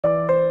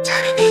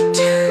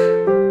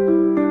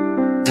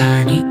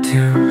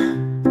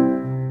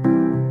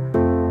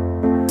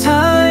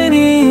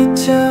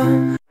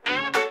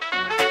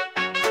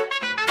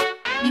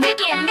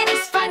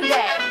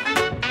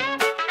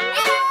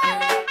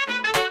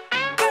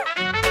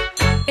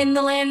In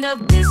the land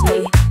of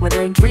Disney, where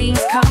their dreams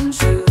come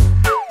true,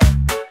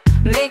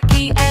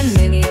 Mickey and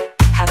Minnie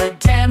have a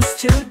dance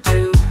to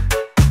do.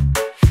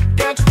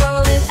 They're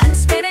twirling and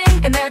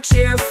spinning in their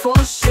cheerful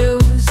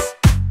shoes,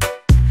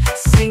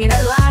 singing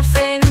and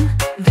laughing,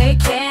 they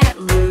can't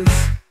lose.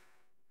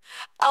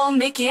 Oh,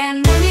 Mickey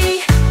and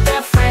Minnie,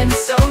 they're friends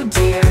so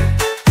dear,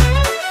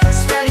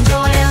 spreading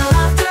joy and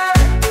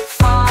laughter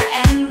far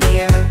and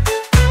near.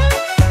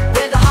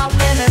 With a hop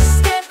and a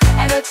skip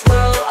and a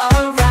twirl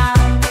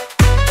around,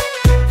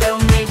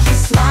 they'll make you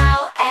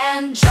smile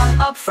and jump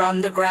up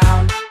from the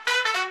ground.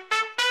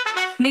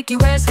 Mickey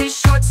wears his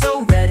shorts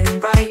so red and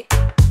bright,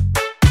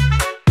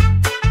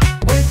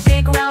 with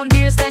big round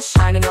ears that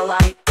shine in the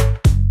light.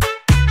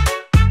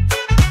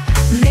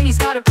 Minnie's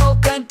got her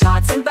polka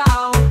dots and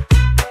bow.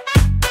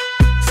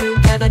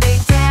 Together they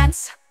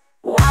dance,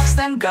 watch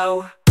them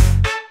go.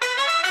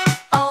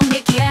 Oh,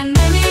 Mickey and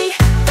Minnie,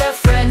 they're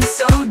friends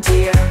so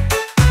dear,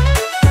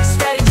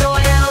 spreading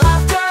joy and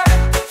laughter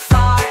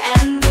far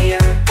and near.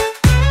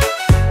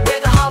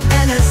 With a hop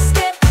and a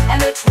skip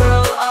and a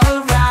twirl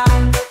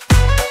around,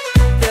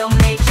 they'll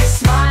make you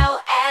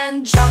smile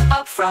and jump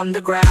up from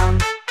the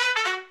ground.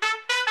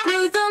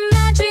 Through the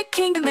magic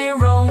kingdom they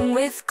roam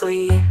with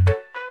glee,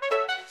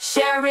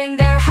 sharing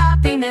their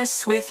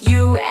happiness with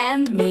you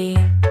and me.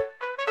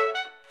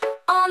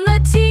 On the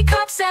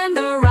teacups and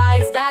the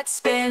rides that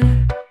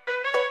spin,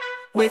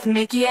 with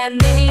Mickey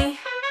and Minnie,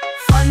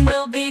 fun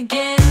will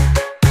begin.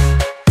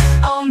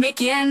 Oh,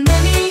 Mickey and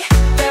Minnie,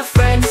 they're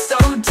friends so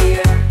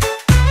dear,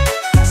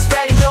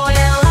 spreading joy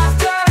and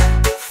laughter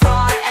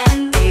far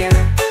and near.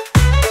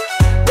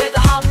 With a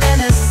hop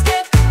and a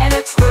skip and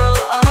a twirl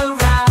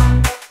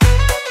around,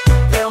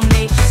 they'll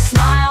make you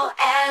smile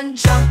and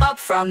jump up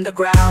from the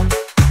ground.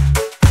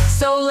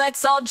 So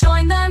let's all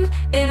join them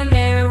in a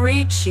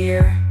merry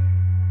cheer,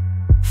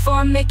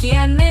 for Mickey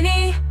and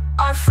Minnie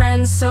are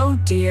friends so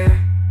dear,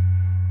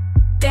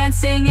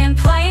 dancing and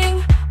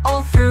playing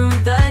all through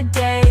the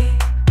day,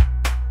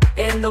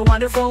 in the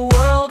wonderful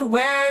world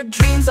where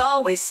dreams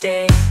always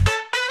stay.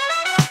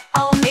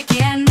 Oh, Mickey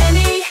and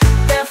Minnie,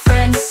 they're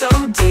friends so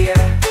dear,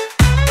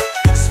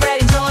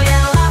 spreading joy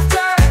and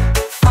laughter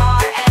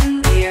far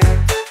and near.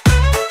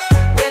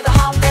 With a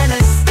hop and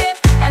a skip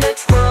and a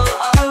twirl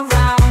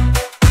around,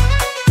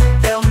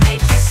 they'll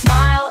make you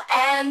smile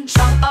and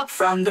jump up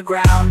from the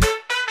ground.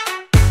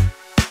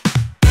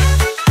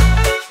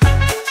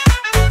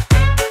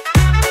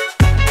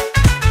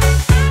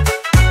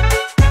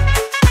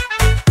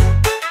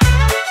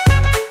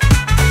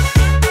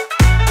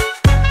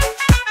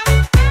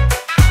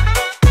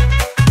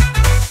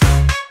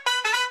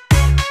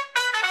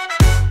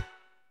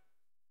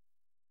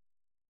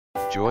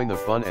 Join the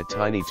fun at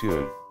Tiny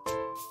Toon.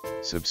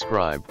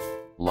 Subscribe,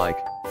 like,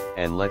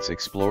 and let's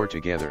explore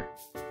together.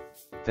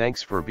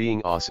 Thanks for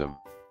being awesome.